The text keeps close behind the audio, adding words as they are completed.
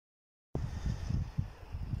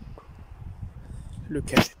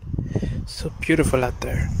Look at it. So beautiful out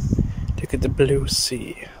there. Look at the blue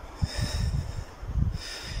sea.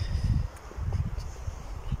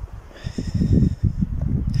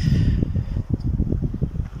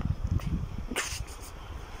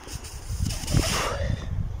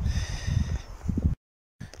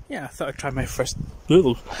 Yeah, I thought I'd try my first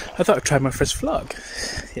vlog.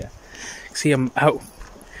 Yeah. See, I'm out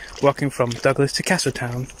walking from Douglas to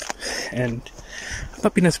Castletown, and I've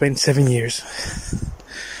not been this way in 7 years.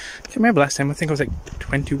 I can't remember last time, I think I was like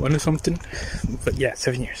 21 or something. But yeah,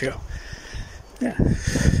 7 years ago. Yeah.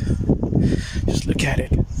 Just look at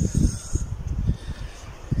it.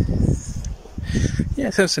 Yeah,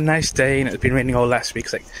 so it's a nice day, and it's been raining all last week.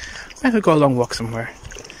 It's like, I could go a long walk somewhere.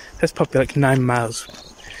 That's probably like 9 miles.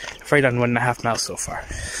 I've already done 1.5 miles so far.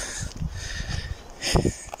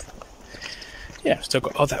 Yeah, I've still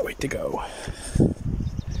got all that way to go.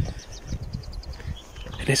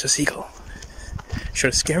 It is a seagull. Should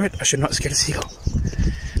I scare it? I should not scare the seagull.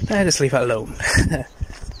 I just leave it alone.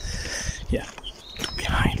 Yeah,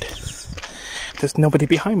 behind. There's nobody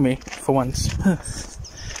behind me for once.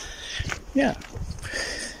 Yeah.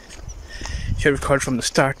 Should have recorded from the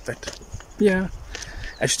start, but yeah.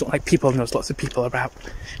 I just don't like people, and there's lots of people about.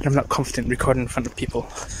 And I'm not confident recording in front of people.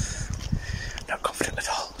 Not confident at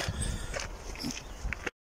all.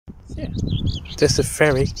 Yeah. There's a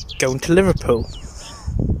ferry going to Liverpool.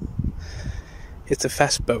 It's a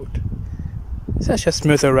fast boat. It's actually a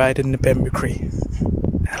smoother ride in the Bembry,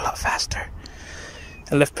 and a lot faster.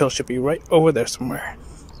 And Liverpool should be right over there somewhere.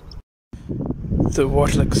 The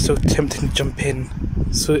water looks so tempting to jump in,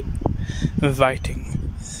 so inviting.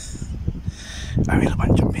 I really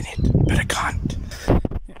want to jump in it, but I can't.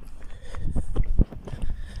 Yeah.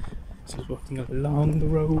 Just walking along the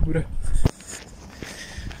road.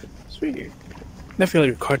 It's weird. Never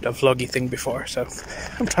really recorded a vloggy thing before, so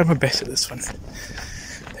I'm trying my best at this one.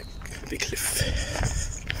 Like a big cliff.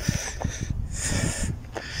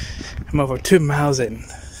 I'm over 2 miles in.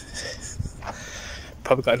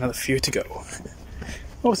 Probably got another few to go.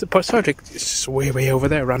 What was it? Port Sardrick? It's just way over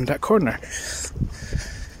there, around that corner.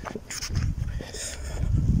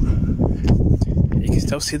 You can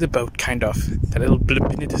still see the boat, kind of. That little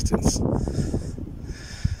blimp in the distance.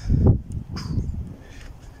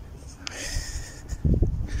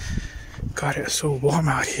 God, it's so warm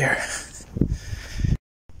out here.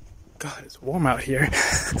 God, it's warm out here.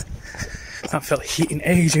 I've not felt heat in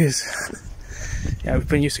ages. Yeah, we've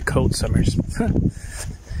been used to cold summers. But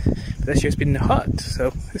this year's been hot,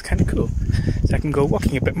 so it's kind of cool. So I can go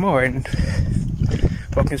walking a bit more, and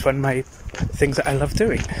walking is one of my things that I love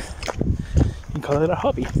doing. You can call it a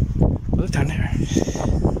hobby. Look down there.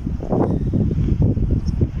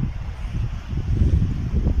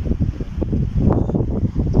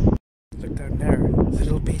 Look down there, the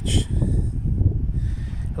little beach.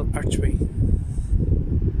 Little archway.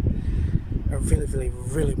 I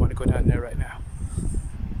really want to go down there right now.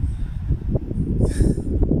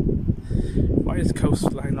 Why does the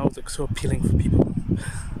coastline always look so appealing for people?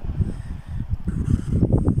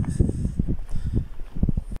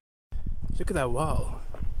 Look at that wall.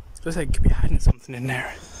 It looks like it could be hiding something in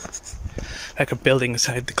there. Like a building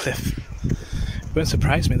inside the cliff. It wouldn't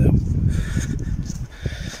surprise me though.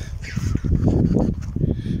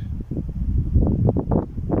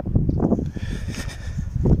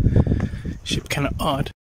 Should be kind of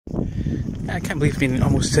odd. I can't believe it's been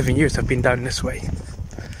almost 7 years I've been down this way.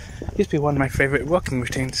 It used to be one of my favourite walking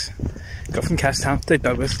routines. Got from Castletown to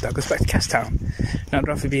Douglas, Douglas back to Castletown. Now I'd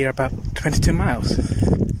roughly be about 22 miles.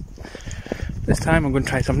 This time I'm going to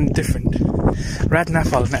try something different. Raad and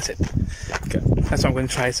Foillan, that's it. Okay, that's what I'm going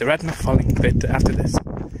to try, is the Raad and Foillan bit after this.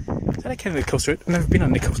 So I kind of the coaster route. I've never been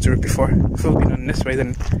on the coaster route before. I've only been on this way,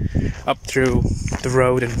 then up through the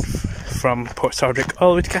road and from Port Sardrick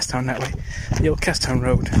all the way to Castletown that way. The old Castletown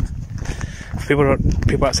road.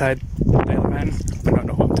 People outside the Isle of Man will not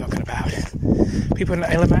know what I'm talking about. People in the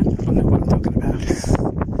Isle of Man will know what I'm talking about.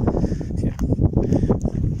 Yeah.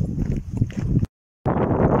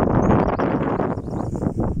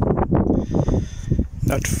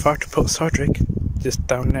 Not too far to Port Sardrick, just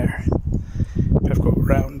down there. But I've got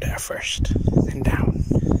round there first, then down.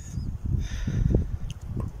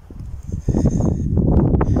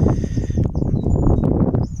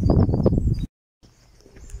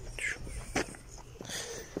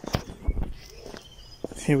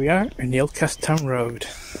 Here we are in the old Castletown road.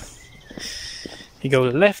 You go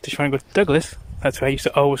to the left if you want to go to Douglas. That's where I used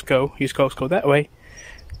to always go. You used to always go that way,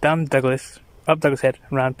 down Douglas, up Douglas Head,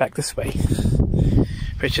 and round back this way.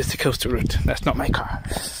 Which is the coastal route. That's not my car.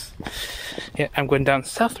 Yeah, I'm going down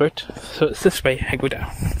southward, so it's this way I go down.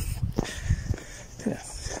 Yeah.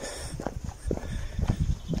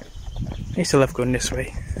 I used to love going this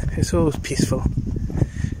way. It's always peaceful.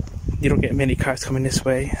 You don't get many cars coming this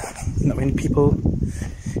way, not many people,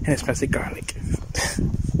 and it smells like garlic.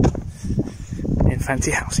 And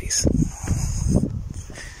fancy houses.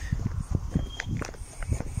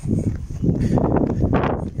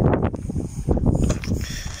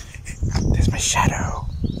 There's my shadow.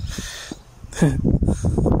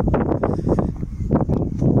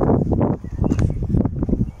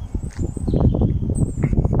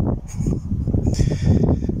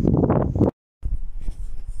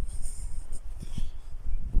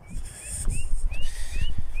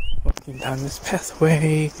 Walking down this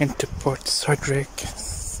pathway into Port Sardrick.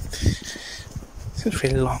 It's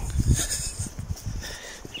really long.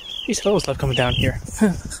 I used to always love coming down here.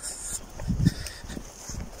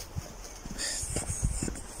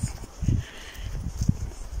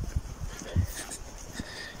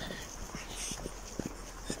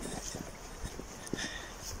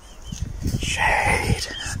 Shade.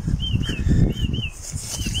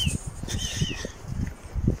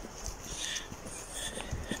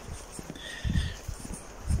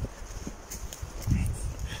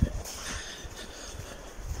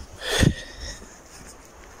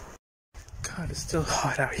 God, it's still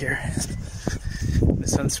hot out here. The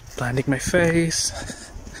sun's blinding my face.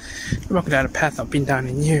 I'm walking down a path I've been down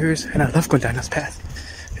in years, and I love going down this path.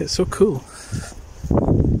 It's so cool.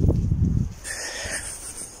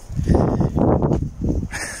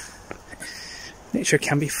 Nature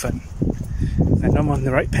can be fun. I know I'm on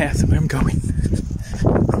the right path and where I'm going.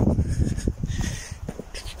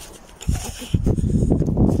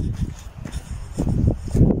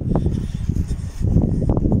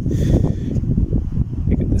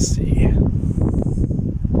 Look at the sea.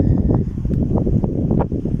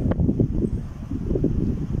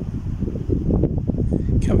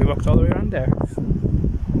 Can't we walk all the way around there?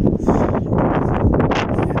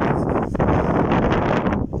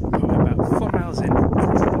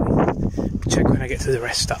 Check when I get to the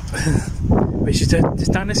rest stop. Which is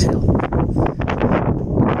just down this hill.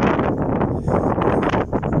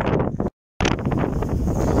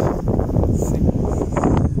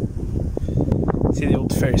 See the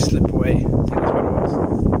old ferry slip away. I think that's what it was.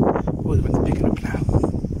 Oh, the wind's picking up now.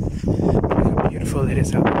 Look how beautiful it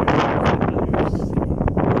is out there.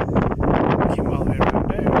 Came all the way around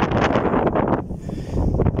there.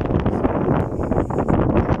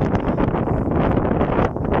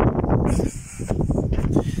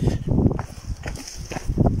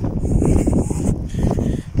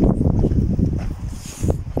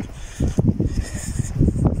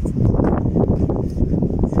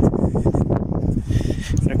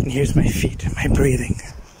 Here's my feet and my breathing.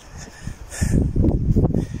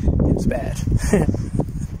 It's bad.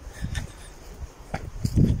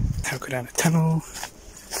 I'll go down a tunnel.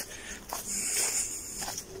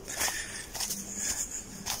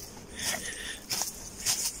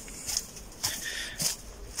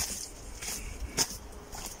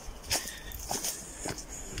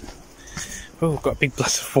 Oh, got a big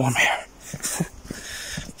blast of warm air.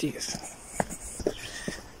 Jeez.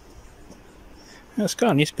 Oh, it's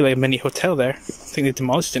gone. It used to be like a mini hotel there. I think they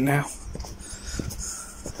demolished it now.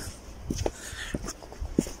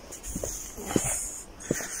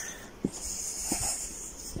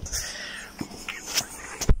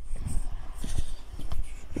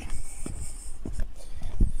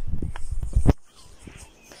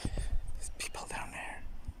 There's people down there.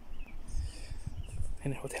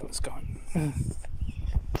 And the hotel is gone.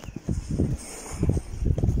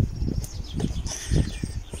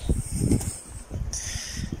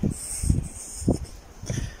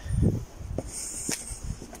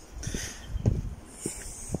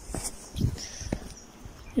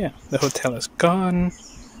 Yeah, the hotel is gone.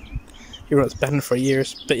 It was abandoned for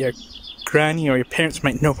years, but your granny or your parents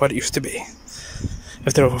might know what it used to be.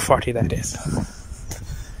 If they're over 40, that is.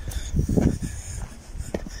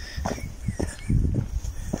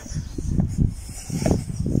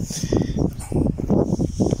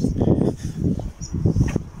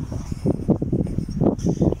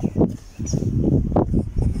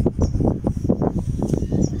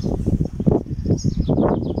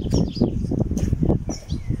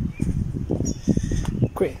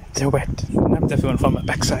 Great, they're wet. I'm definitely going to fall on my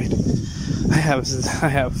backside. I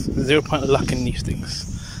have 0 point luck in these things.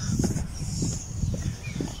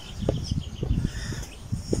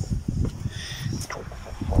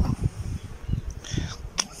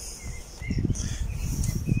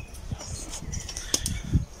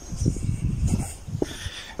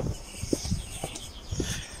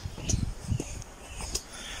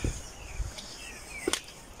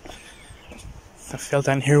 I fell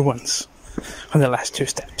down here once on the last 2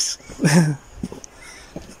 steps.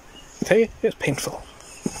 I tell you, it was painful.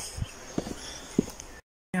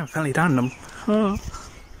 Yeah, I'm finally down them. Oh.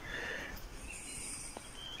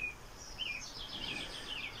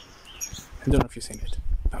 I don't know if you've seen it,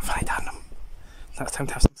 but I'm finally down them. Now it's time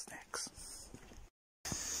to have some snacks.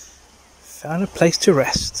 Found a place to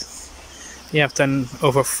rest. Yeah, I've done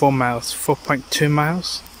over 4 miles, 4.2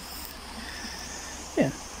 miles.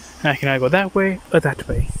 Yeah, I can either go that way or that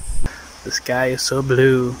way. The sky is so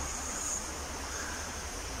blue.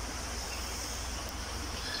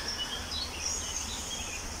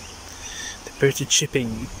 The birds are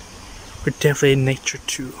chirping. We're definitely in nature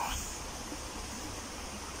too.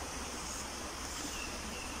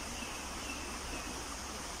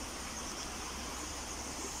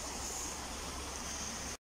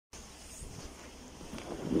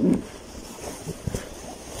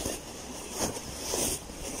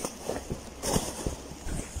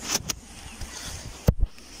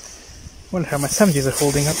 Wonder how my sandwiches are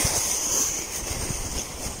holding up.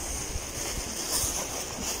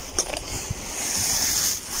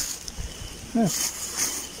 Oh.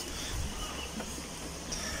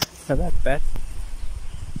 Not that bad.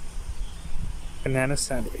 Banana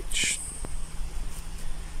sandwich.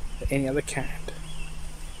 Any other kind?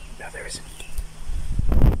 No, there isn't.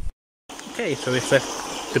 Okay, so we've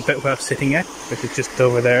left the bit where I'm sitting at, which is just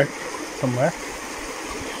over there somewhere.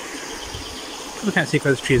 We can't see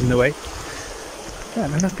because there's trees in the way. Yeah,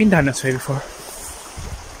 I've never been down this way before.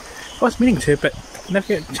 I was meaning to, but never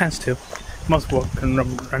get a chance to. I almost walk and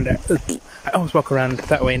run around there. I always walk around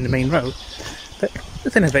that way in the main road, but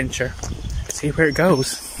it's an adventure. See where it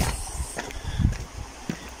goes.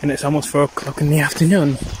 And it's almost 4 o'clock in the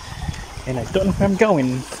afternoon, and I don't know where I'm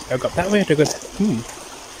going. Do I go that way or do I go?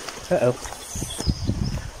 Uh-oh.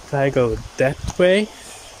 Do I go that way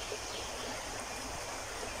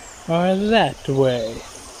or that way?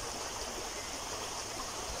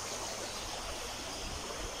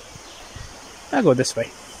 I'll go this way.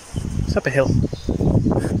 It's up a hill.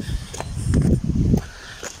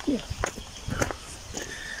 Yeah.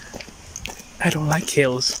 I don't like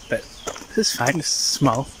hills, but this is fine. It's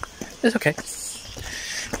small. It's okay.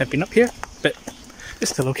 I've been up here, but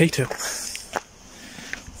it's still okay too.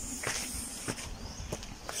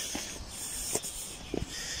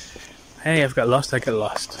 Hey, I've got lost, I get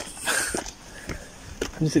lost.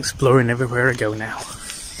 I'm just exploring everywhere I go now.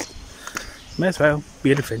 Might as well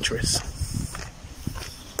be adventurous.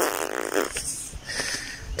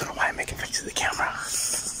 Don't know why I'm making faces to the camera.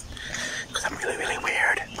 Because I'm really, really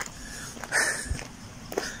weird.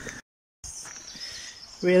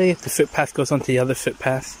 Really, the footpath goes onto the other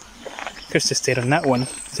footpath. I could have just stayed on that one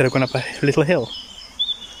instead of going up a little hill.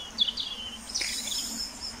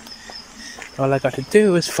 All I got to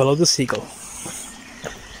do is follow the seagull.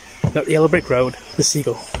 Not the yellow brick road, the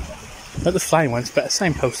seagull. Not the flying ones, but a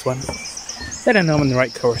signpost one. Then I know I'm on the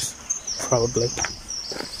right course. Probably.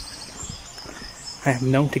 I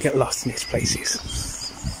am known to get lost in these places.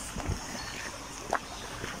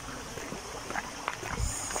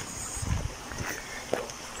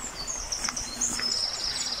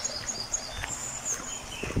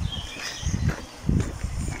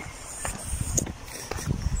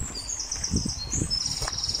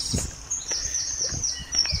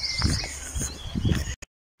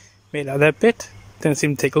 Made out that bit, didn't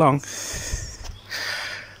seem to take long.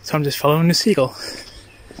 So I'm just following the seagull.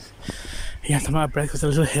 Yeah, I'm out of breath because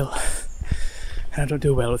there's a little hill. And I don't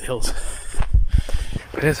do well with hills.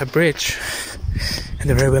 But there's a bridge and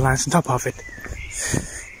the railway line's on top of it.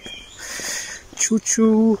 Choo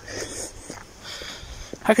choo.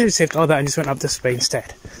 I could have saved all that and just went up this way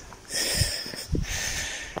instead.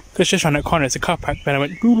 Because just around that corner it's a car park, but I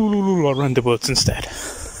went around the woods instead.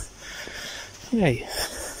 Yay.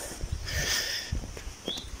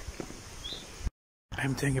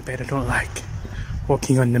 I'm doing a bit I don't like,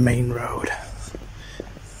 walking on the main road.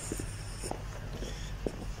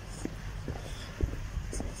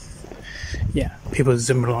 Yeah, people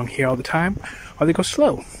zoom along here all the time, or they go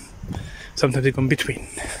slow. Sometimes they go in between.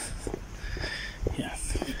 Yeah.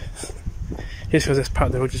 Just because this part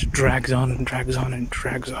of the road just drags on and drags on and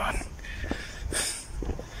drags on.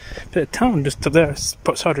 But the town just up there,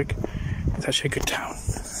 Port Sodrick, it's actually a good town.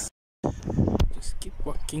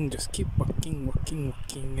 Just keep walking,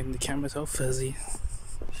 and the camera's all fuzzy.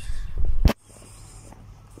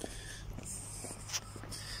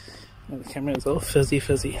 And the camera is all fuzzy.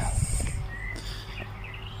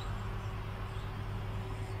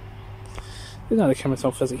 No, the camera's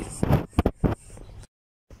all fuzzy.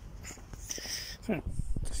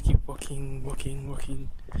 Just keep walking.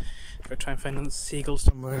 Gotta try and find another seagull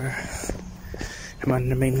somewhere. I'm on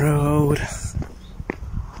the main road.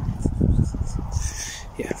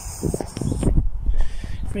 Yeah.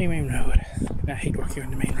 main road. I hate walking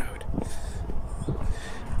on the main road.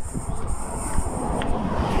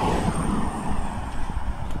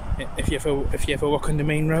 If you ever walk on the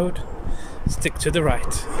main road, stick to the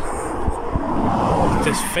right.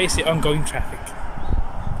 Just face the ongoing traffic.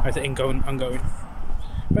 Or the ongoing.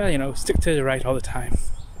 Well, you know, stick to the right all the time,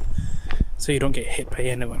 so you don't get hit by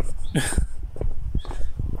anyone.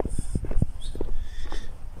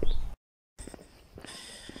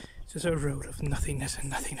 Just a road of nothingness and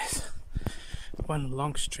nothingness. One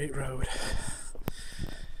long straight road.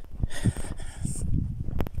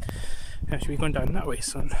 Now should be going down that way,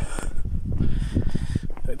 son.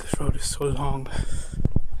 But this road is so long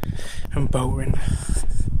and boring.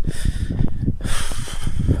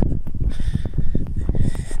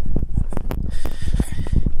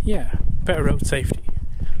 Yeah, better road safety.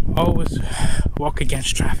 Always walk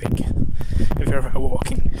against traffic if you're ever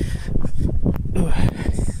walking. Ugh.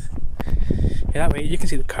 Yeah, that way you can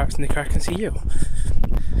see the cars and the car can see you.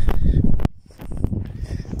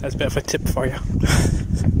 That's a bit of a tip for you.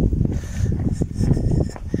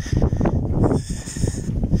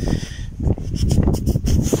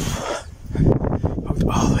 Walked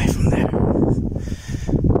all the way from there.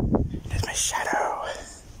 There's my shadow.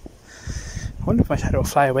 I wonder if my shadow will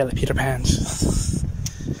fly away like Peter Pan's.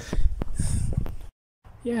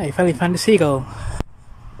 Yeah, I finally found a seagull.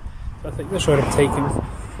 So I think this road I'm taking.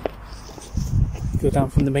 Go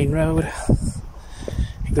down from the main road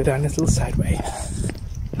and go down this little sideway.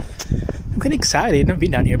 I'm kind of excited. I've never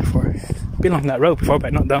been down here before. Been along that road before,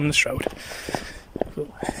 but not down this road.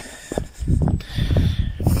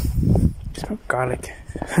 Smell garlic.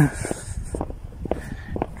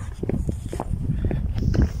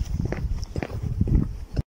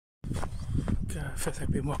 God, I feel like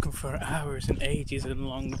I've been walking for hours and ages and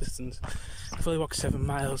long distance. I've only walked 7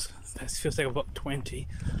 miles. That feels like I've walked 20.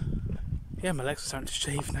 Yeah, my legs are starting to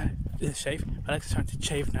shave now. My legs are starting to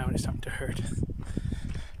shave now and it's starting to hurt.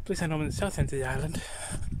 At least I know I'm in the south end of the island.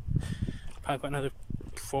 Probably got another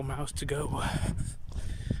 4 miles to go.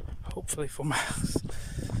 Hopefully 4 miles.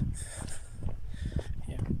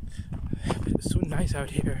 Yeah. But it's so nice out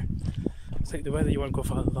here. It's like the weather you want to go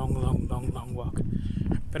for a long walk.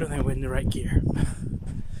 But I don't think we're in the right gear.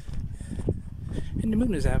 And the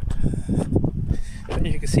moon is out. I don't know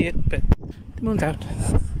if you can see it, but the moon's out.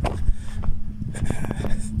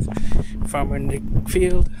 Farmer in the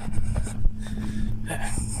field. And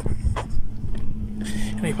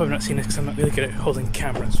you've probably not seen this because I'm not really good at holding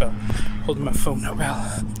cameras, well, holding my phone not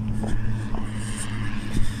well.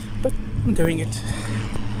 But I'm doing it.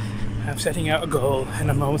 I'm setting out a goal and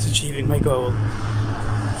I'm almost achieving my goal.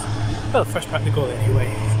 Well, first part of the goal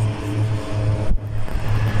anyway.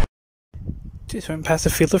 Just went past a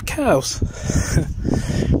field of cows.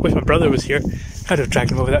 Wish my brother was here. I'd have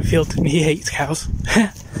dragged him over that field and he hates cows.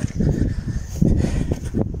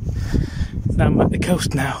 Now I'm at the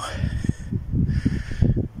coast now.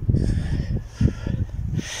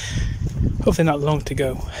 Hopefully not long to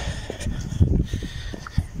go.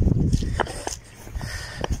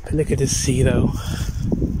 But look at this sea though.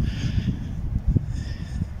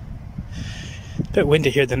 A bit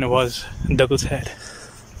windier here than it was in Douglas Head.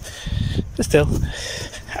 But still.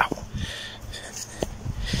 Ow.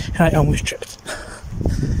 And I almost tripped.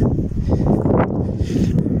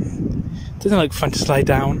 Doesn't it look fun to slide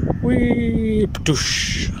down? Whee!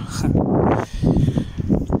 Padoosh!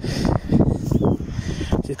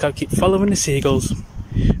 Just gotta keep following the seagulls.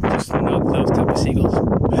 Just not those type of seagulls.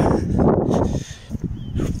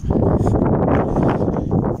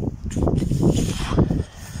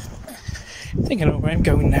 I think I know where I'm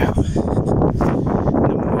going now.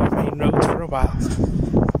 No more main roads for a while.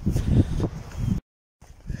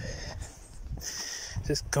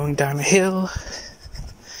 Just going down a hill.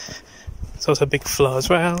 It's also a big flow as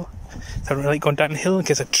well. So I don't really going down the hill in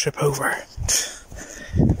case I trip over.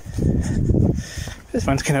 This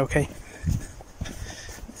one's kind of okay.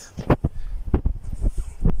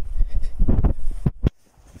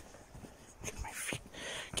 Kick my feet.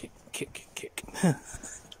 Kick. Huh.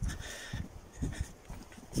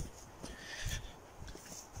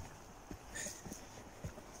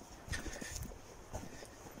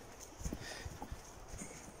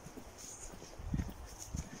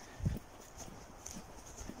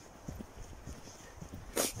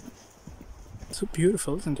 So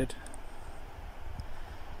beautiful, isn't it?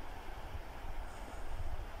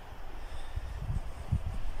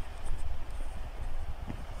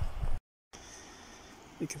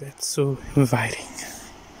 Look at that, so inviting.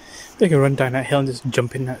 I can run down that hill and just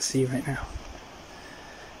jump in that sea right now.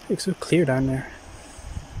 It looks so clear down there.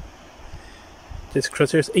 Just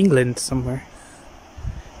across there's England somewhere.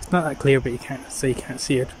 It's not that clear, but you can't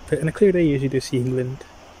see it. But in a clear day, you usually do see England.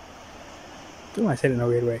 Don't know why I said it in a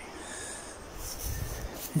weird way.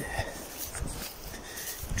 Yeah.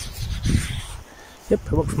 Yep,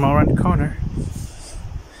 I walked from all around the corner.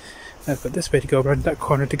 I've got this way to go, around that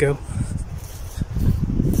corner to go.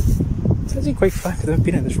 It's actually quite fun because I've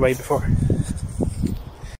been in this way before.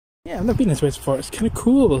 Yeah, I've never been this way before. It's kind of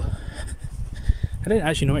cool. I didn't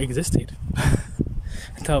actually know it existed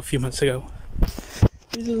until a few months ago.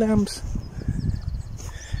 There's the lambs.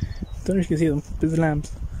 Don't know if you can see them. There's the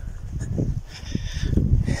lambs.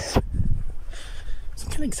 So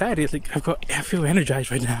I'm kind of excited. It's like I feel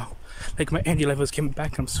energized right now. Like my energy levels came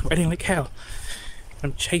back. I'm sweating like hell.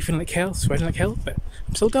 I'm chafing like hell, sweating like hell, but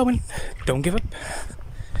I'm still going. Don't give up.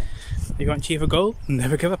 If you want to achieve a goal,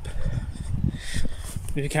 never give up.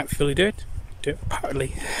 If you can't fully do it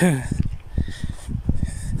partly.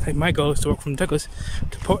 Like my goal is to walk from Douglas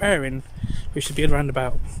to Port Erin, which should be around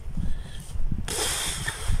about,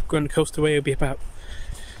 going the coast away, it'll be about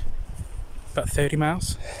 30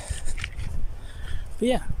 miles. But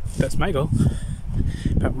yeah, that's my goal.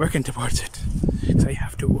 But I'm working towards it. Because I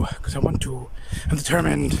have to, because I want to. I'm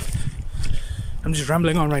determined. I'm just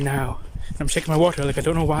rambling on right now. I'm shaking my water like I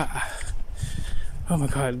don't know why. Oh my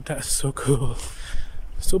god, that's so cool.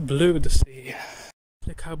 So blue the sea.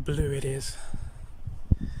 Look how blue it is.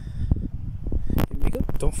 Here we go.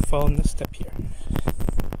 Don't fall in the step here.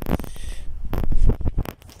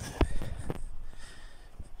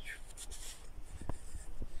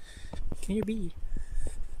 Can you be?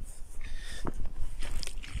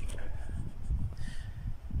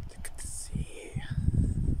 Look at the sea.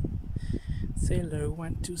 Sailor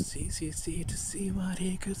went to sea to see what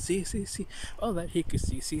he could see. All that he could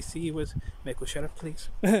see was Michael, shut up please.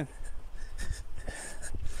 I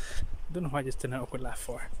don't know why I just did an awkward laugh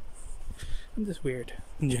for. I'm just weird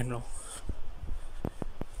in general.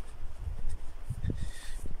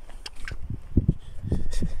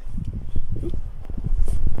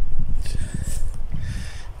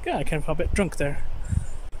 God, I kind of felt a bit drunk there.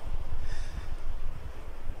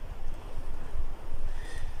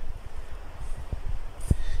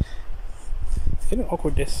 It's getting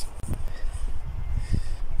awkward this.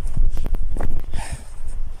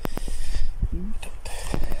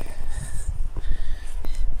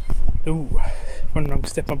 Ooh, one wrong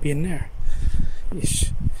step I'll be in there.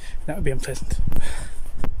 Yeesh, that would be unpleasant.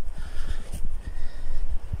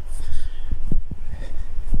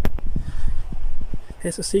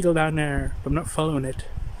 There's a seagull down there, but I'm not following it.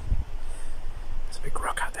 There's a big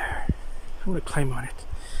rock out there. I want to climb on it.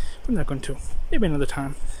 I'm not going to. Maybe another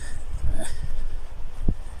time.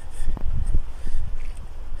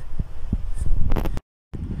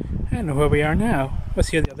 I don't know where we are now. I was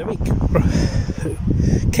here the other week.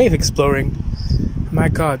 Cave exploring. My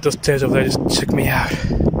god, those stairs over there just took me out.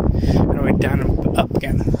 And I went down and up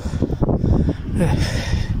again. Yeah,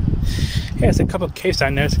 there's a couple of caves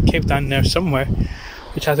down there. There's a cave down there somewhere,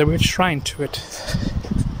 which has a weird shrine to it.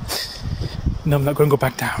 No, I'm not going to go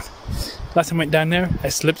back down. Last time I went down there, I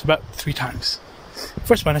slipped about 3 times.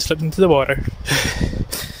 First one, I slipped into the water.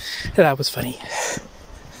 That was funny.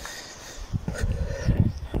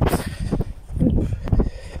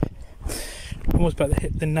 Almost about to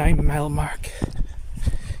hit the 9-mile mark.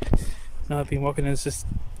 Now I've been walking as this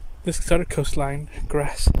sort of coastline,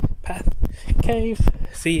 grass, path, cave,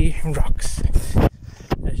 sea, and rocks,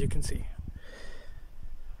 as you can see.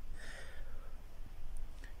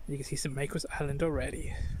 You can see St. Michael's Island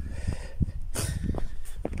already.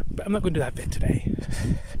 But I'm not going to do that bit today.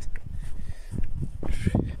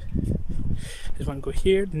 Just want to go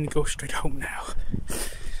here, then go straight home now.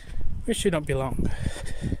 Which should not be long.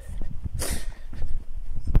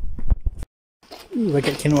 Ooh, I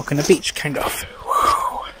can walk on the beach, kind of.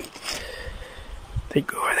 Whoa. They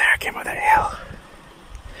go over there, I came over that hill.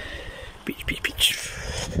 Beach, beach, beach.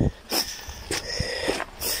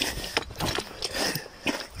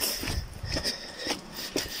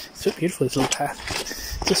 So beautiful, this little path.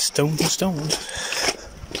 Just stones and stones.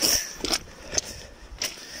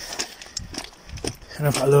 And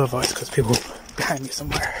I've got a lower voice because people are behind me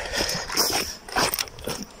somewhere.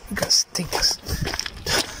 Look how it stinks.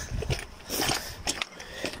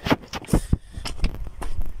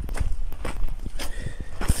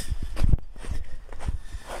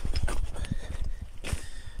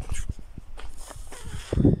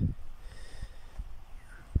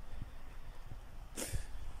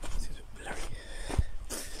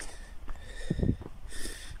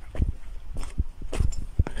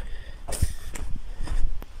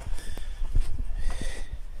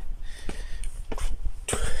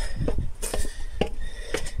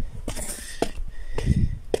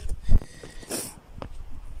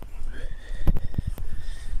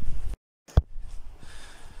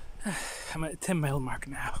 I'm at a 10 mile mark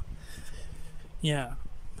now. Yeah,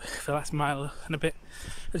 for the last mile and a bit,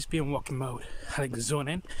 I'll just be in walking mode. I like zone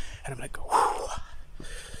in, and I'm like, whoo,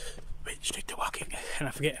 right straight to walking, and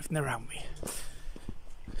I forget everything around me.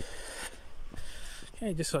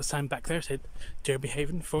 Okay, just saw a sign back there said Derby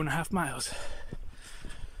Haven, 4.5 miles.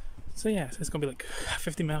 So yeah, so it's gonna be like a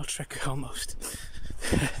 50-mile trek almost.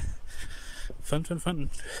 Fun, fun, fun.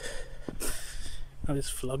 I'm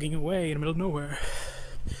just flogging away in the middle of nowhere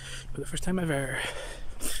for the first time ever.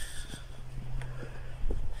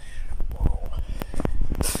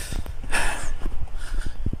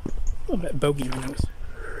 A little bit bogey in my nose.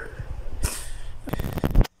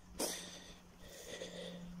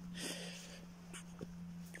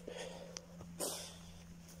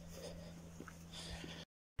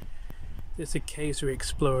 There's a caves we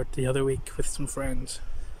explored the other week with some friends.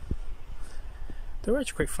 They were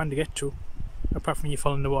actually quite fun to get to, apart from you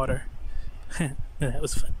fall in the water. That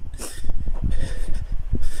was fun. So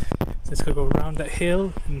let's go around that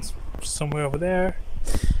hill and somewhere over there.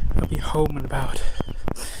 I'll be home in about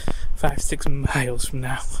 5-6 miles from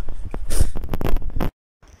now.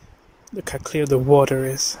 Look how clear the water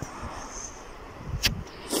is.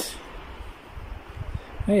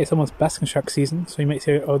 Hey, it's almost basking shark season, so you might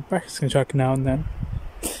see a basking shark now and then.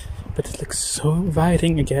 But it looks so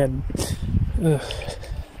inviting again. Ugh.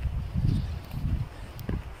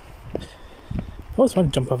 I always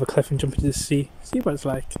want to jump off a cliff and jump into the sea, see what it's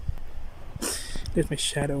like. There's my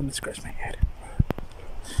shadow and scratch my head.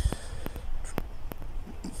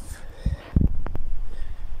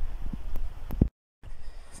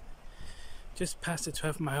 Just past the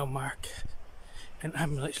 12-mile mark, and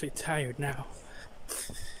I'm literally tired now.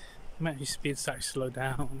 My speed starts to slow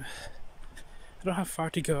down. I don't have far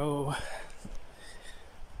to go,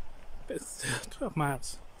 but it's 12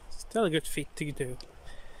 miles. Still a good feat to do.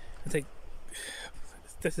 I think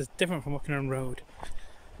this is different from walking on road,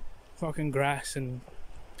 walking grass and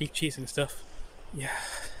beaches and stuff. Yeah,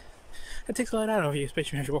 it takes a lot out of you,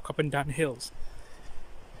 especially when you walk up and down hills.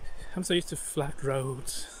 I'm so used to flat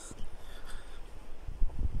roads.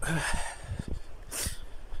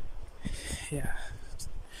 Yeah,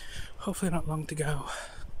 hopefully not long to go.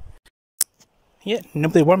 Yeah,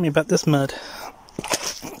 nobody warned me about this mud.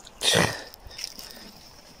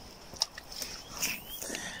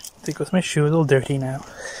 There goes my shoe, a little dirty now.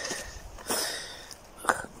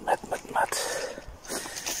 Ugh, mud, mud, mud.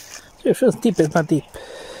 It feels deep, but it's not deep.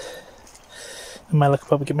 I might look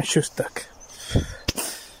probably get my shoe stuck. So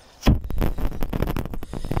I'm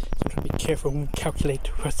trying to be careful and calculate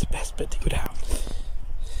what's the best bit to go down.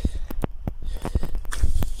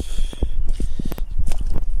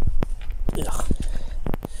 Ugh.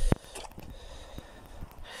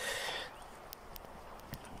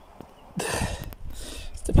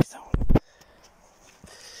 Sticky zone.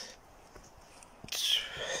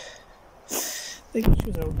 I think my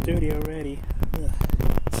shoes are dirty already. Ugh.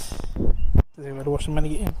 I gotta wash them when I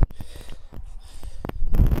get in.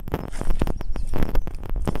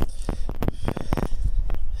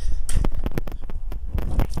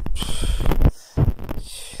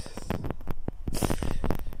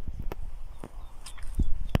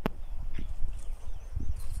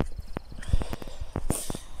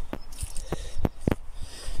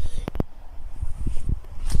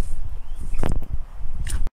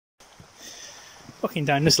 Walking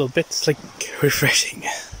down this little bit, it's like refreshing.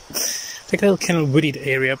 It's like a little kind of wooded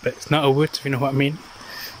area, but it's not a wood, if you know what I mean.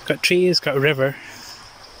 It's got trees, got a river,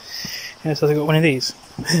 and so I got one of these,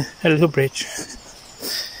 a little bridge.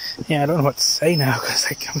 Yeah, I don't know what to say now because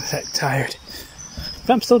like, I'm that tired,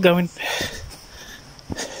 but I'm still going.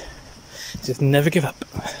 Just never give up.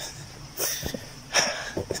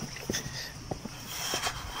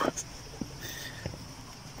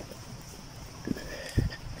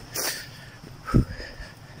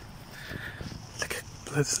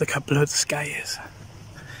 Look how blue the sky is.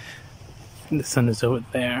 And the sun is over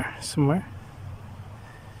there somewhere.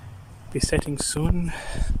 Be setting soon.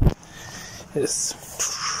 It's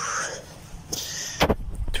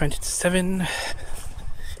 20 to 7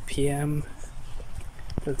 p.m.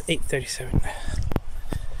 It's 8:37.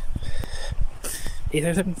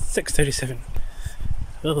 8:37? 6:37.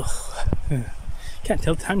 Ugh. Can't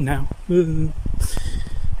tell time now. Ugh.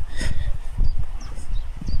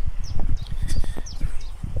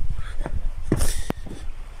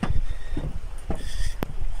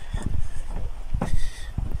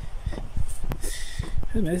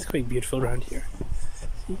 It's quite beautiful around here.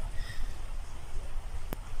 See?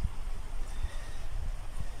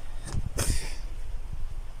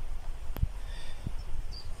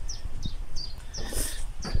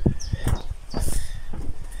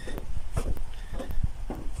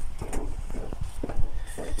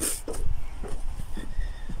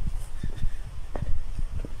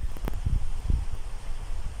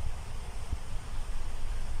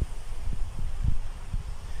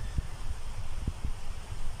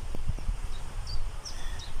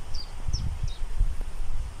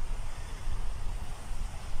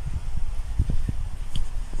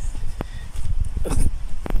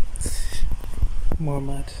 More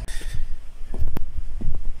mud.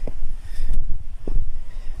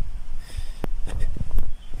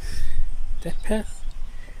 That path?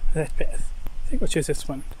 That path. I think we'll choose this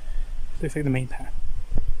one. Looks like the main path.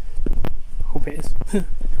 Hope it is.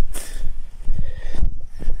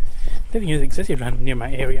 Didn't even existed around near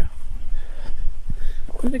my area.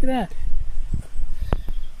 Oh, look at that.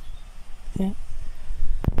 Yeah.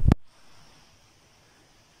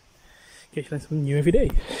 Okay, you learn something new every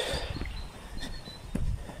day.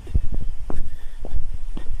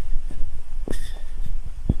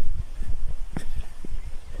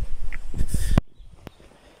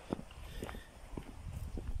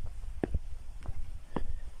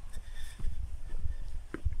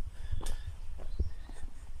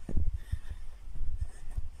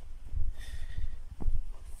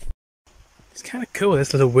 It's kind of cool,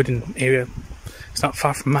 this little wooden area. It's not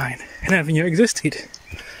far from mine. I never knew it existed.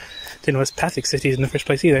 Didn't know it was Pathic cities in the first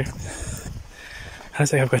place either. I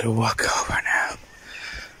was like, I've got to walk over now.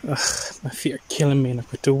 Ugh, my feet are killing me and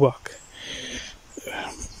I've got to walk.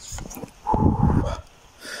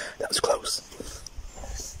 That was close.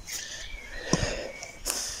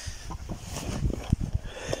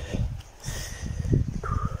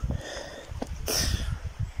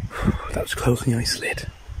 That was close when you slid.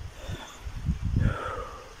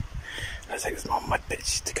 I was like, there's more mud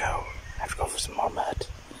bits to go. I have to go for some more mud.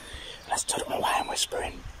 And I still don't know why I'm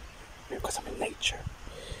whispering. Maybe because I'm in nature.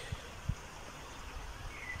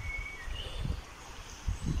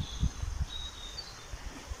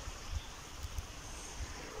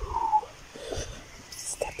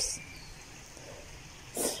 Steps.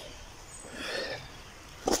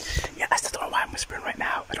 Yeah, I still don't know why I'm whispering right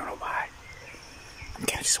now. I don't know why. I'm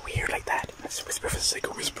kind of just weird like that. I just whisper for the sake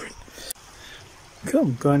of whispering. Cool,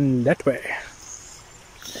 I'm going that way.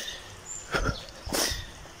 This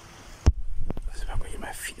is about where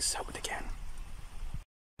my feet soaked again.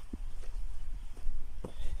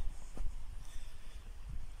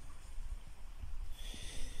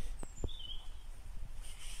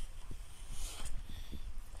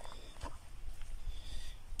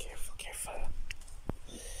 Careful, careful.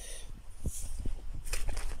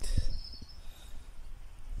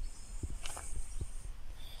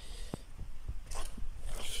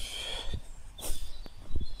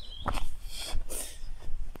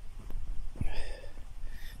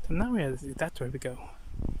 And now that's where we go.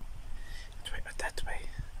 That way or that way?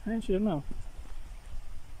 I actually don't know.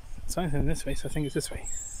 It's only in this way, so I think it's this way.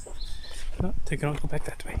 No, they can all go back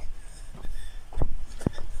that way.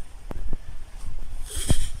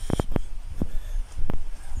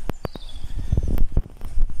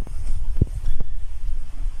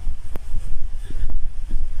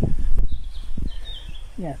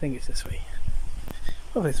 Yeah, I think it's this way.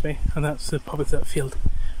 Oh, this way. And that's probably that field.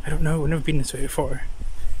 I don't know, I've never been this way before.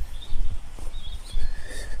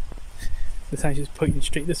 The sign's just pointing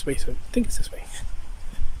straight this way, so I think it's this way.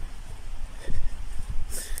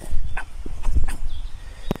 I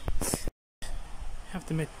have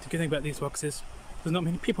to admit, the good thing about these walks is there's not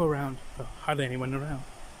many people around, well, hardly anyone around.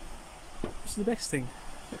 Which is the best thing.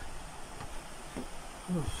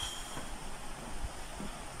 Oof.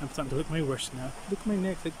 I'm starting to look my worst now. Look at my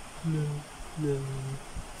neck, like, no.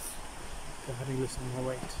 I'm having to lose some more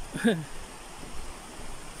weight.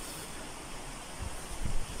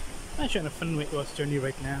 I'm actually on a fun weight loss journey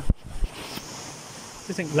right now.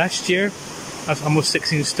 I think last year I was almost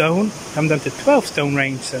 16 stone. I'm down to 12 stone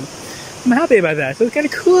range, so I'm happy about that. So it's kind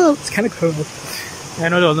of cool. It's kind of cool. I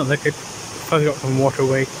know it doesn't look like it. Probably got some water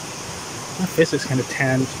weight. My face looks kind of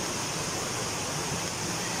tanned.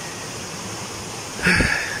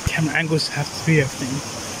 Camera angles have to be everything.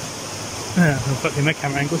 Unfortunately, my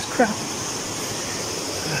camera angle is crap.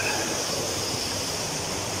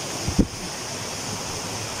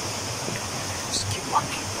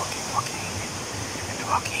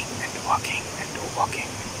 Walking.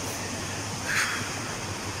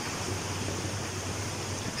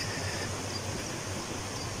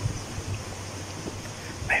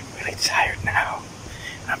 I'm really tired now.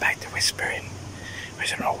 I'm back to whispering. I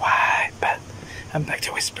don't know why, but I'm back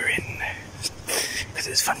to whispering. Because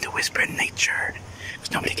it's fun to whisper in nature.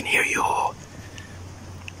 Because nobody can hear you. I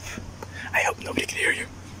hope nobody can hear you.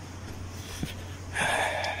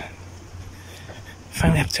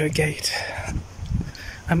 Finally up to a gate.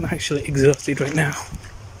 I'm actually exhausted right now.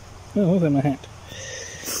 Oh, look at my hand.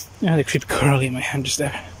 Yeah, the creepy curly in my hand just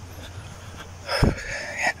there.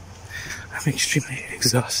 Yeah, I'm extremely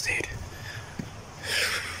exhausted.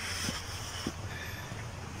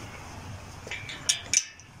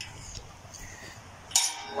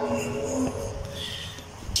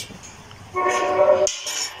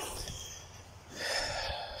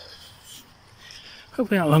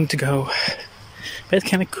 hopefully not long to go. But it's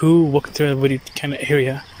kind of cool walking through a woody kind of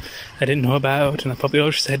area I didn't know about, and I probably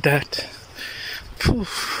already said that.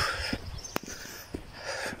 Poof.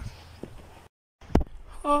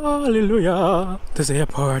 Hallelujah! There's the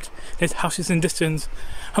airport. There's houses in distance.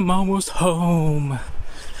 I'm almost home.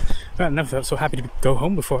 Well, I've never felt so happy to go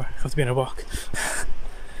home before after being a walk.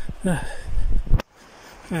 Yeah.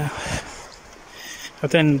 I've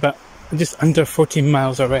done about just under 14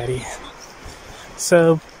 miles already.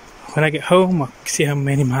 So when I get home, I'll see how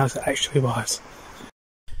many miles it actually was.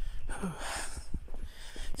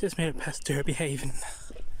 Just made it past Derby Haven.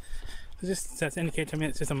 That's indicating to me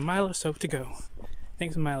it's just a mile or so to go. I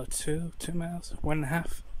think it's a mile or 2 miles,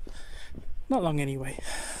 1.5. Not long anyway.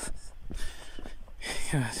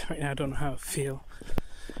 Right now I don't know how I feel.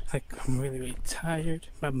 Like I'm really tired.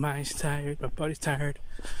 My mind's tired. My body's tired.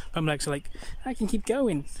 But my legs are like, I can keep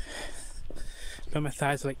going. But my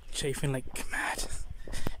thighs are like chafing like mad.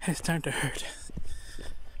 And it's starting to hurt.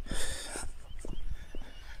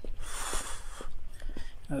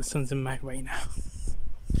 The sun's in my way now.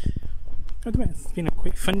 It's been a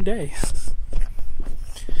quite fun day.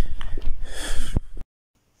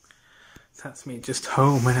 That's me just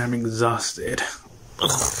home and I'm exhausted.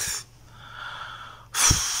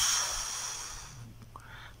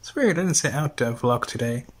 It's weird, I didn't set out to vlog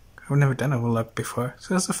today. I've never done a vlog before,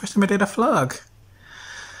 so that's the first time I did a vlog.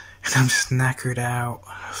 And I'm just knackered out.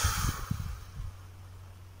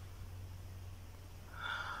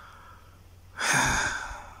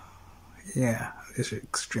 Yeah, I'm just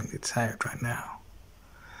extremely tired right now.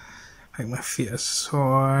 Like my feet are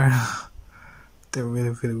sore. They're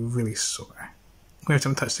really sore. Every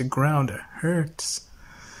time I touch the ground, it hurts.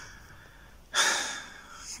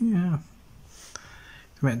 Yeah.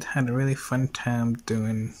 I had a really fun time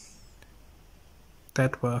doing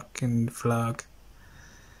that walk and vlog.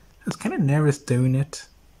 I was kind of nervous doing it.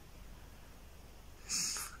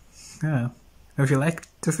 Yeah. If you liked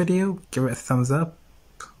the video, give it a thumbs up,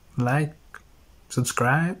 like,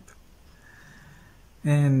 subscribe,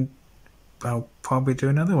 and I'll probably do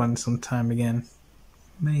another one sometime again.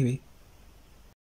 Maybe.